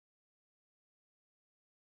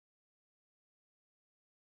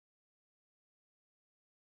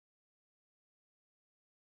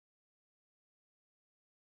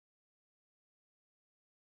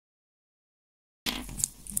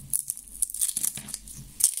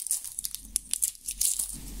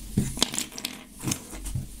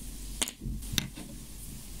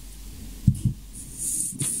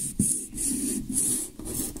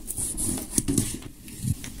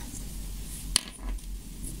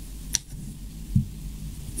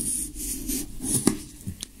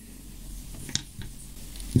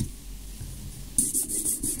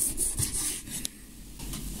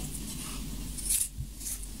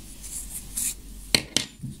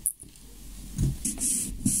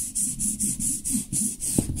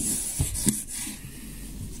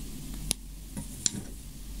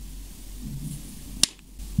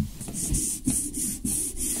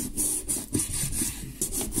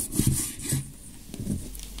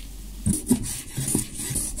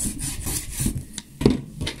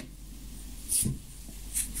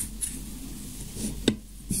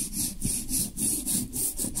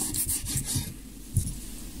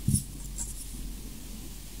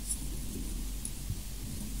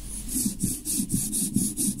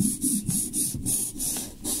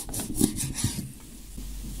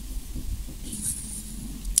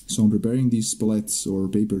So I'm preparing these spillets or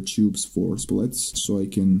paper tubes for spillets so I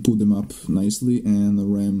can put them up nicely and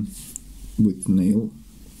ram with nail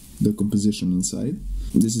the composition inside.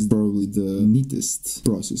 This is probably the neatest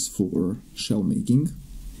process for shell making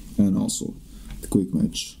and also the quick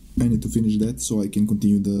match. I need to finish that so I can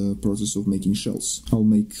continue the process of making shells. I'll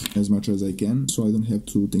make as much as I can so I don't have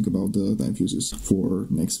to think about the time fuses for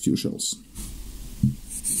next few shells.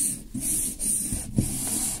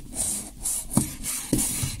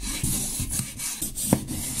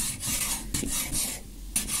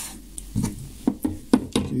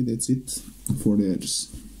 Okay, that's it for the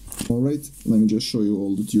edges. Alright, let me just show you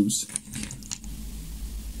all the tubes.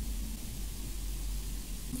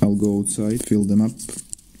 I'll go outside, fill them up,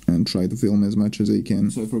 and try to film as much as I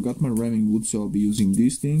can. So I forgot my ramming wood, so I'll be using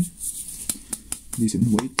this thing, decent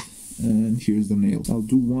weight, and here's the nail. I'll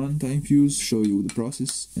do one time fuse, show you the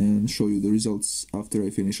process, and show you the results after I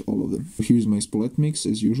finish all of them. Here's my spillet mix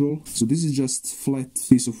as usual. So this is just flat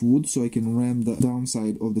piece of wood, so I can ram the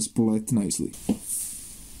downside of the spillet nicely.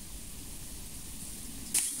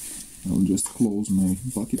 I'll just close my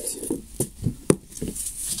bucket.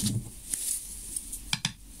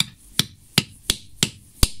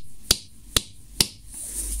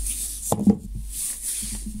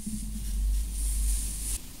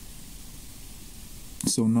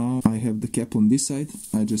 So now I have the cap on this side,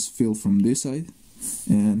 I just fill from this side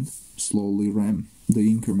and slowly ram the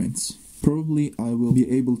increments. Probably I will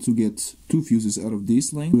be able to get 2 fuses out of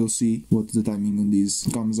this length. We'll see what the timing on these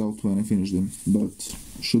comes out when I finish them, but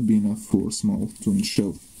should be enough for a small 2-inch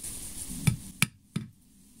shell.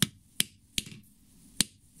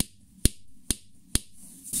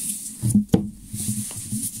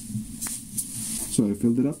 So I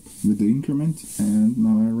filled it up with the increment and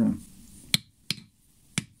now I ram.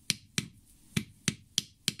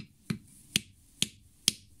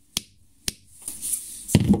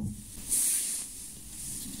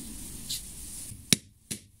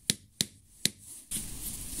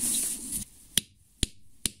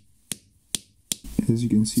 As you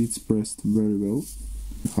can see, it's pressed very well.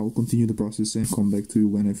 I'll continue the process and come back to you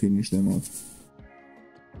when I finish them off.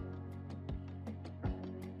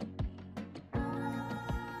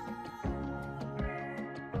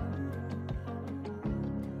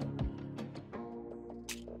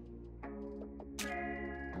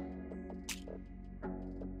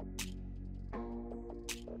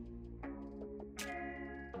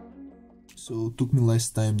 So it took me less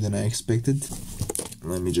time than I expected.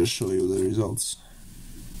 Let me just show you the results.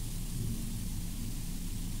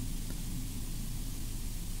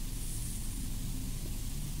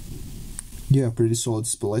 Yeah, pretty solid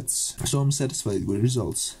spillets, so I'm satisfied with the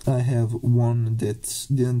results. I have one that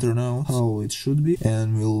didn't turn out how it should be,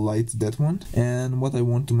 and we'll light that one. And what I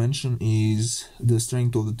want to mention is the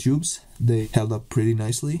strength of the tubes. They held up pretty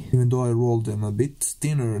nicely, even though I rolled them a bit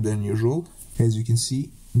thinner than usual. As you can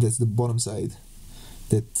see, that's the bottom side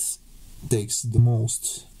that takes the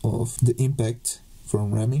most of the impact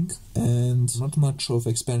from ramming, and not much of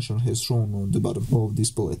expansion has shown on the bottom of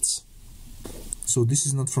these pellets. So this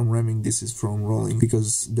is not from ramming, this is from rolling,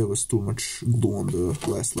 because there was too much glue on the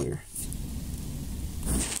last layer.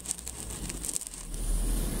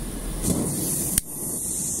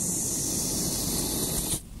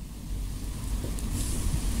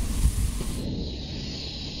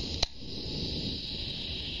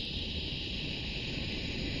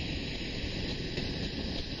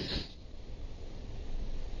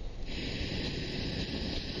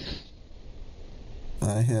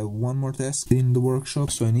 I have one more task in the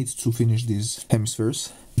workshop, so I need to finish these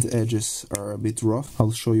hemispheres. The edges are a bit rough.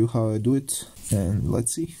 I'll show you how I do it, and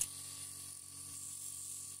let's see.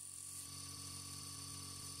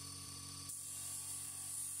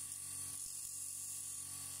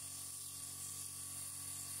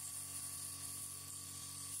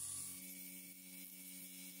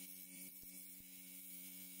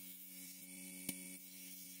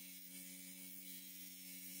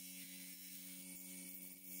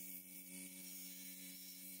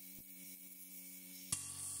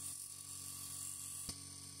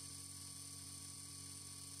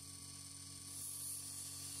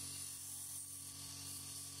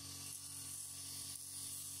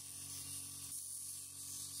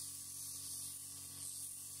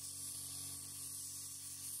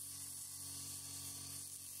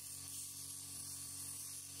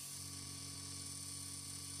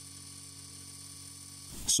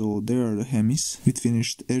 So there are the hemis with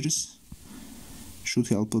finished edges. Should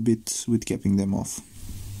help a bit with capping them off.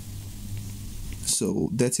 So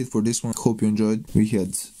that's it for this one. Hope you enjoyed. We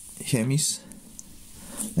had hemis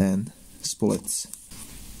and spolettes.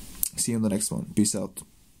 See you on the next one. Peace out.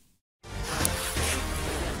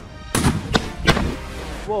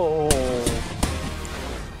 Whoa.